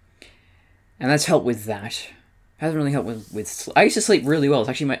 And that's helped with that. Hasn't really helped with I used to sleep really well. It's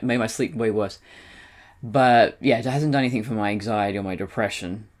actually made my sleep way worse. But yeah, it hasn't done anything for my anxiety or my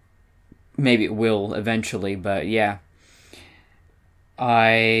depression. Maybe it will eventually, but yeah.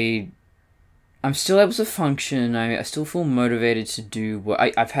 I I'm still able to function. I still feel motivated to do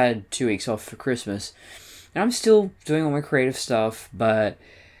what I've had 2 weeks off for Christmas, and I'm still doing all my creative stuff. But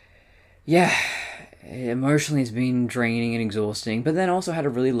yeah, emotionally it's been draining and exhausting. But then also had a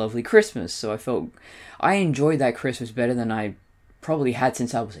really lovely Christmas, so I felt I enjoyed that Christmas better than I probably had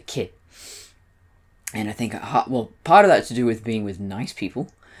since I was a kid. And I think well, part of that to do with being with nice people,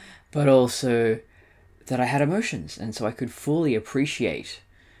 but also that I had emotions, and so I could fully appreciate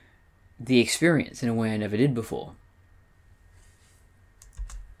the experience in a way I never did before.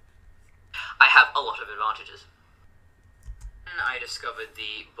 I have a lot of advantages. I discovered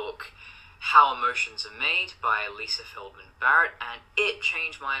the book How Emotions Are Made by Lisa Feldman Barrett, and it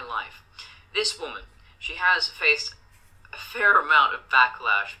changed my life. This woman, she has faced a fair amount of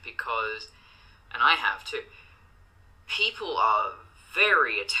backlash because, and I have too, people are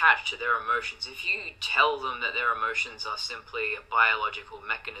very attached to their emotions. If you tell them that their emotions are simply a biological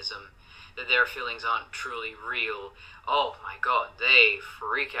mechanism, that their feelings aren't truly real, oh my god, they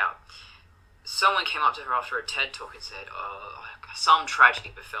freak out. Someone came up to her after a TED talk and said, oh, some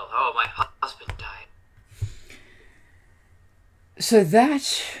tragedy befell her. Oh, my husband died. So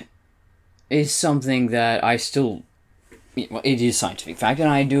that is something that I still... Well, it is scientific fact, and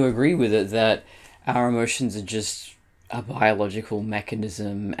I do agree with it, that our emotions are just a biological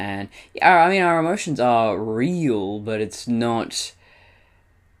mechanism, and I mean, our emotions are real, but it's not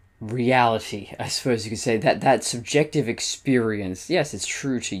reality, I suppose you could say. That subjective experience, yes, it's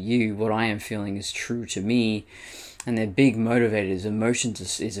true to you. What I am feeling is true to me, and they're big motivators.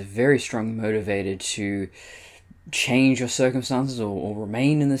 Emotions is a very strong motivator to change your circumstances, or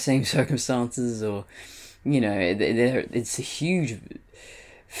remain in the same circumstances, or it's a huge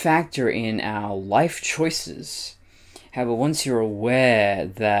factor in our life choices. However, once you're aware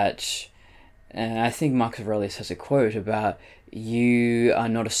that, and I think Marcus Aurelius has a quote about, you are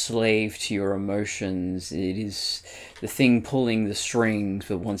not a slave to your emotions, it is the thing pulling the strings,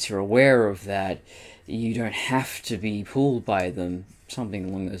 but once you're aware of that, you don't have to be pulled by them. Something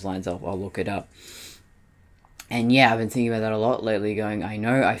along those lines, I'll look it up. And yeah, I've been thinking about that a lot lately, going, I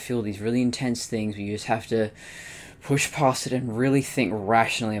know I feel these really intense things, but you just have to push past it and really think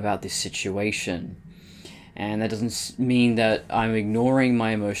rationally about this situation. And that doesn't mean that I'm ignoring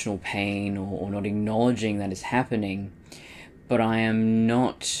my emotional pain, or not acknowledging that it's happening, but I am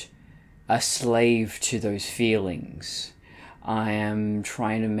not a slave to those feelings. I am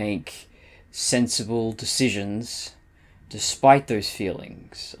trying to make sensible decisions despite those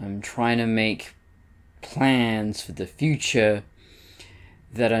feelings. I'm trying to make plans for the future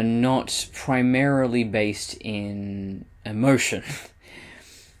that are not primarily based in emotion.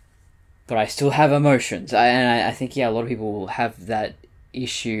 But I still have emotions. I think, yeah, a lot of people will have that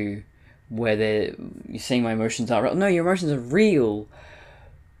issue where you're saying my emotions aren't real. No, your emotions are real,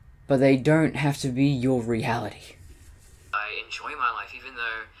 but they don't have to be your reality. I enjoy my life, even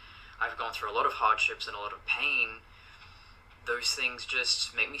though I've gone through a lot of hardships and a lot of pain. Those things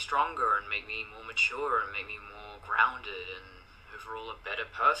just make me stronger and make me more mature and make me more grounded and overall a better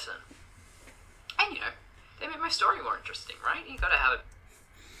person. And, they make my story more interesting, right? You gotta have it.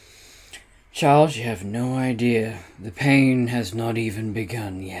 Charles, you have no idea. The pain has not even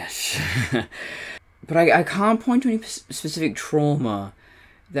begun yet. But I can't point to any specific trauma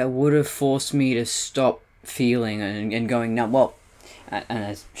that would have forced me to stop feeling and going numb. Well, and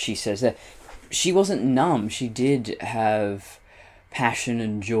as she says there, she wasn't numb. She did have passion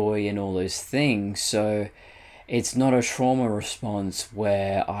and joy and all those things. So it's not a trauma response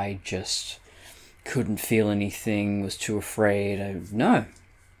where I just couldn't feel anything, was too afraid. No.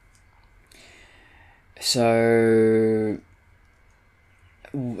 So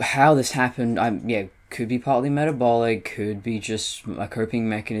how this happened, could be partly metabolic, could be just a coping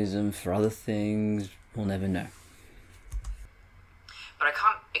mechanism for other things. We'll never know. But I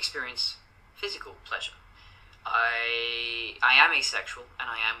can't experience physical pleasure. I am asexual, and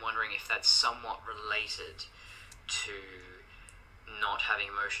I am wondering if that's somewhat related to not having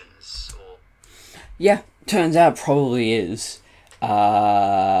emotions, or... Yeah, turns out probably is.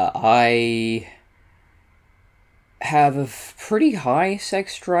 I have a pretty high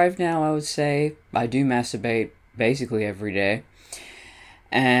sex drive now, I would say. I do masturbate basically every day.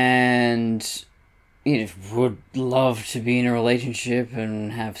 And would love to be in a relationship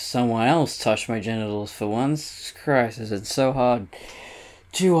and have someone else touch my genitals for once. Christ, it's so hard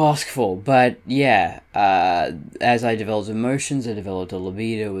to ask for. But yeah, as I developed emotions, I developed a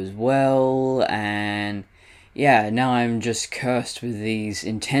libido as well. And yeah, now I'm just cursed with these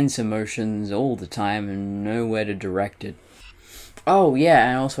intense emotions all the time and nowhere to direct it. Oh, yeah,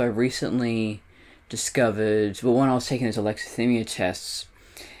 and also I recently discovered, well, when I was taking those alexithymia tests,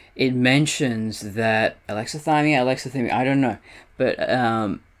 it mentions that alexithymia, I don't know, but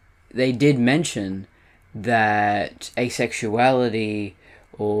they did mention that asexuality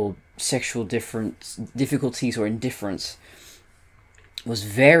or sexual difficulties or indifference was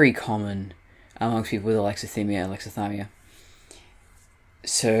very common amongst people with alexithymia.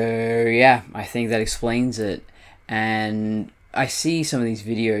 So yeah, I think that explains it. And I see some of these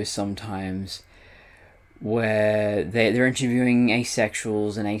videos sometimes where they're interviewing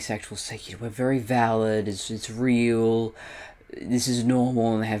asexuals, and asexuals say, we're very valid, it's real, this is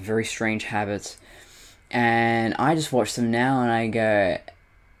normal, and they have very strange habits. And I just watch them now and I go,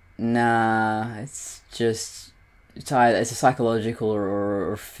 nah, it's a psychological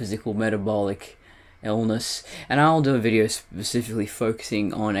or physical metabolic illness. And I'll do a video specifically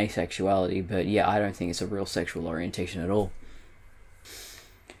focusing on asexuality, but yeah, I don't think it's a real sexual orientation at all.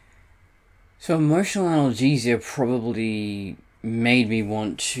 So emotional analgesia probably made me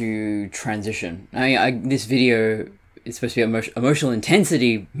want to transition. I mean, this video is supposed to be emotional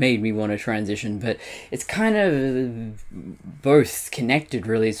intensity made me want to transition, but it's kind of both connected,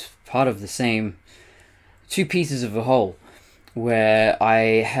 really. It's part of the same two pieces of a whole, where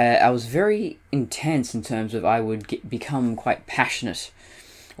I was very intense in terms of I would become quite passionate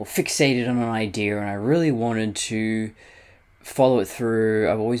or fixated on an idea, and I really wanted to follow it through.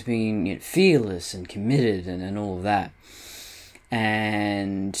 I've always been fearless and committed and all of that.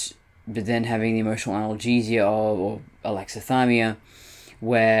 But then having the emotional analgesia or alexithymia,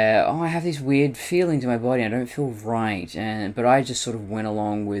 where I have these weird feelings in my body, I don't feel right, but I just sort of went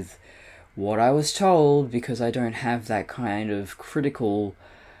along with what I was told because I don't have that kind of critical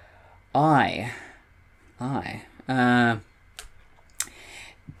eye.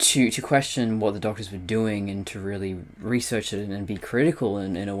 To question what the doctors were doing and to really research it and be critical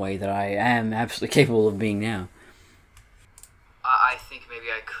in a way that I am absolutely capable of being now. I think maybe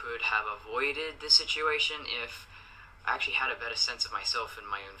I could have avoided this situation if I actually had a better sense of myself and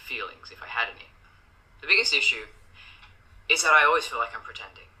my own feelings, if I had any. The biggest issue is that I always feel like I'm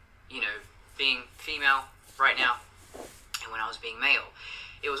pretending. Being female right now, and when I was being male,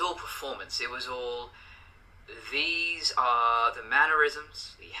 it was all performance. It was all, these are the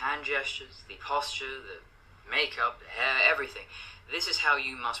mannerisms, the hand gestures, the posture, the makeup, the hair, everything. This is how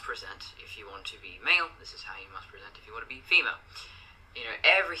you must present if you want to be male. This is how you must present if you want to be female.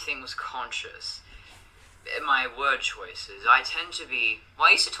 Everything was conscious. My word choices, I tend to be,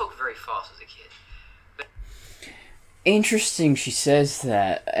 I used to talk very fast as a kid. Interesting she says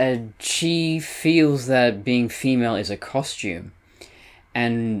that. She feels that being female is a costume.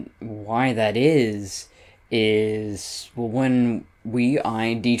 And why that is, well, when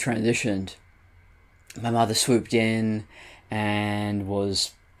I detransitioned, my mother swooped in and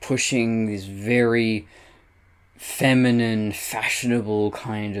was pushing this very feminine, fashionable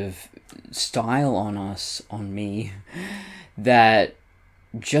kind of style on me, that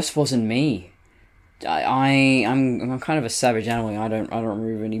just wasn't me. I'm kind of a savage animal. I don't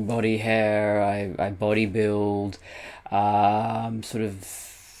remove any body hair. I body build. I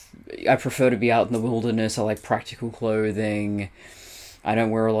prefer to be out in the wilderness. I like practical clothing. I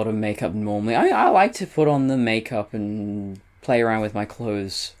don't wear a lot of makeup normally. I like to put on the makeup and play around with my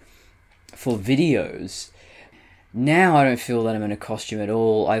clothes for videos. Now I don't feel that I'm in a costume at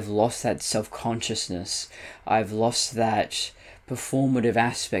all. I've lost that self-consciousness. I've lost that performative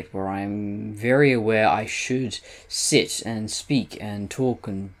aspect where I'm very aware I should sit and speak and talk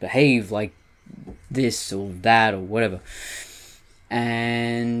and behave like this or that or whatever.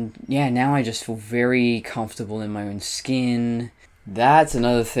 And yeah, now I just feel very comfortable in my own skin. That's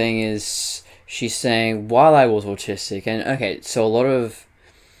another thing, is she's saying while I was autistic, and okay, so a lot of,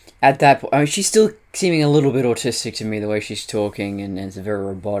 at that point, I mean, she's still seeming a little bit autistic to me, the way she's talking, and it's very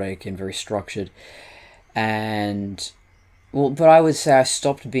robotic and very structured. But I would say I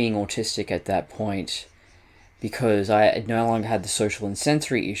stopped being autistic at that point because I no longer had the social and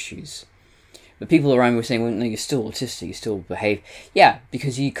sensory issues. But people around me were saying, well, no, you're still autistic, you still behave. Yeah,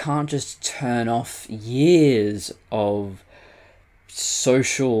 because you can't just turn off years of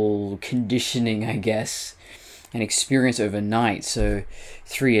social conditioning, I guess, and experience overnight. So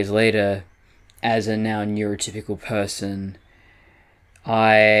 3 years later, as a now neurotypical person,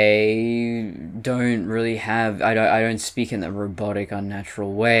 I don't really have, I don't speak in that robotic,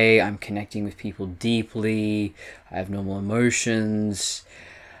 unnatural way. I'm connecting with people deeply. I have normal emotions.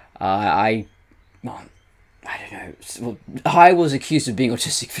 I don't know. Well, I was accused of being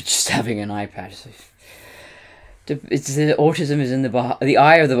autistic for just having an eye patch. It's the autism is in the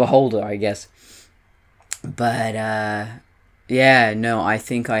eye of the beholder, I guess. But yeah, no, I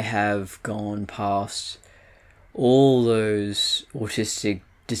think I have gone past all those autistic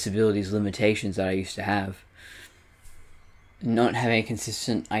disabilities limitations that I used to have. Not having a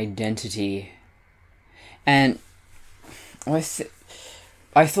consistent identity. And I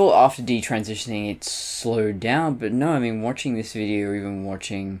thought after detransitioning it slowed down, but no, I mean, watching this video, or even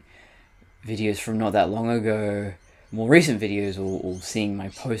watching videos from not that long ago, more recent videos, or seeing my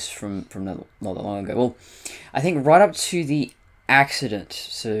posts from not that long ago, well, I think right up to the accident,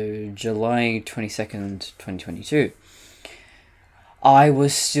 so July 22nd, 2022, I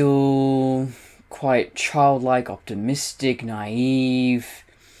was still quite childlike, optimistic, naive,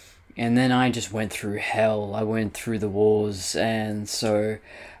 and then I just went through hell. I went through the wars, and so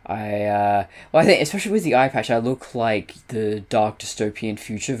I think, especially with the eye patch, I look like the dark dystopian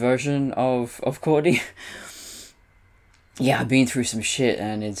future version of Courtney. Yeah, I've been through some shit,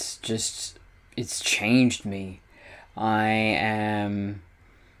 and it's changed me. I am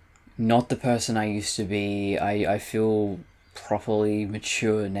not the person I used to be. I feel properly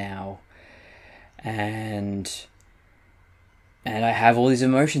mature now, and I have all these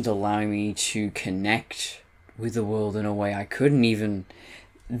emotions allowing me to connect with the world in a way I couldn't even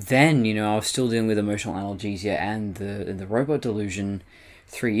then. I was still dealing with emotional analgesia and the robot delusion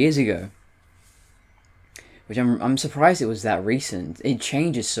 3 years ago, which I'm surprised it was that recent. It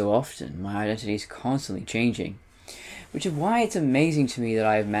changes so often. My identity is constantly changing, which is why it's amazing to me that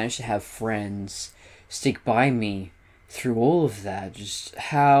I've managed to have friends stick by me through all of that. Just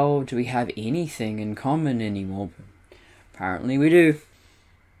how do we have anything in common anymore? Apparently we do.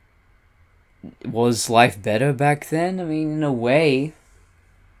 Was life better back then? I mean, in a way.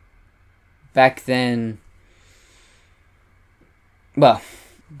 Back then... Well,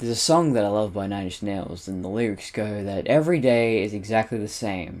 there's a song that I love by Nine Inch Nails, and the lyrics go that every day is exactly the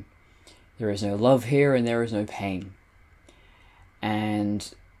same. There is no love here and there is no pain.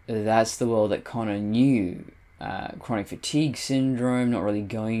 And that's the world that Connor knew. Chronic fatigue syndrome, not really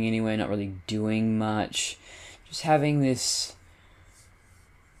going anywhere, not really doing much. Just having this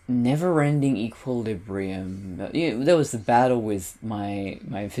never-ending equilibrium. There was the battle with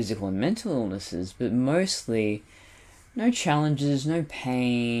my physical and mental illnesses, but mostly no challenges, no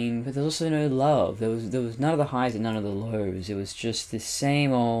pain, but there's also no love. There was none of the highs and none of the lows. It was just this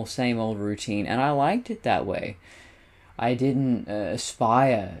same old routine, and I liked it that way. I didn't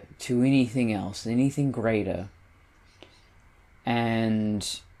aspire to anything else, anything greater.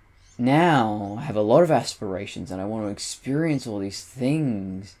 And now I have a lot of aspirations and I want to experience all these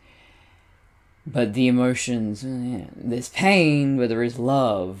things. But the emotions, there's pain, but there is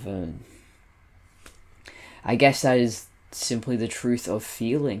love. I guess that is simply the truth of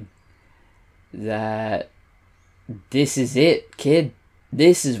feeling. That this is it, kid.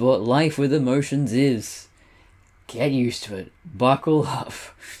 This is what life with emotions is. Get used to it. Buckle up.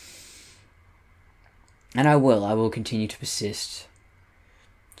 And I will continue to persist.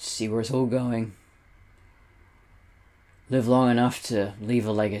 See where it's all going. Live long enough to leave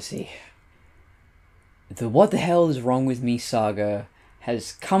a legacy. The What the Hell is Wrong with Me saga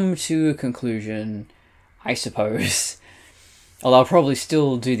has come to a conclusion, I suppose. Although I'll probably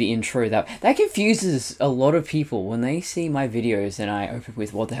still do the intro. That confuses a lot of people when they see my videos and I open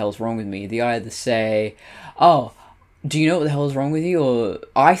with what the hell is wrong with me. They either say, oh, do you know what the hell is wrong with you? Or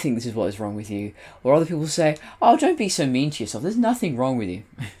I think this is what is wrong with you. Or other people say, oh, don't be so mean to yourself. There's nothing wrong with you.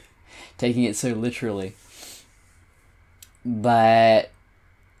 Taking it so literally. But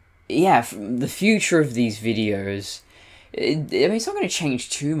yeah, the future of these videos, it's not going to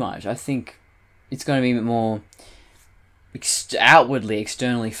change too much. I think it's going to be a bit more outwardly,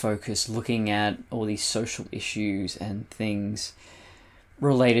 externally focused, looking at all these social issues and things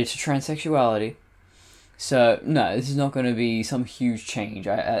related to transsexuality. So, no, this is not going to be some huge change.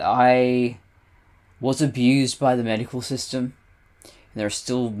 I was abused by the medical system. And there are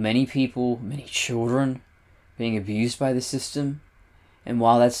still many people, many children, being abused by the system. And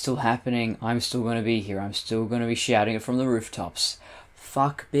while that's still happening, I'm still going to be here. I'm still going to be shouting it from the rooftops.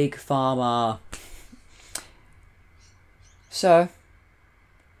 Fuck Big Pharma. So,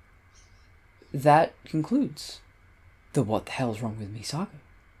 that concludes the What the Hell's Wrong with Me saga.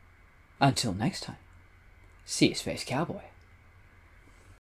 Until next time, see you, Space Cowboy.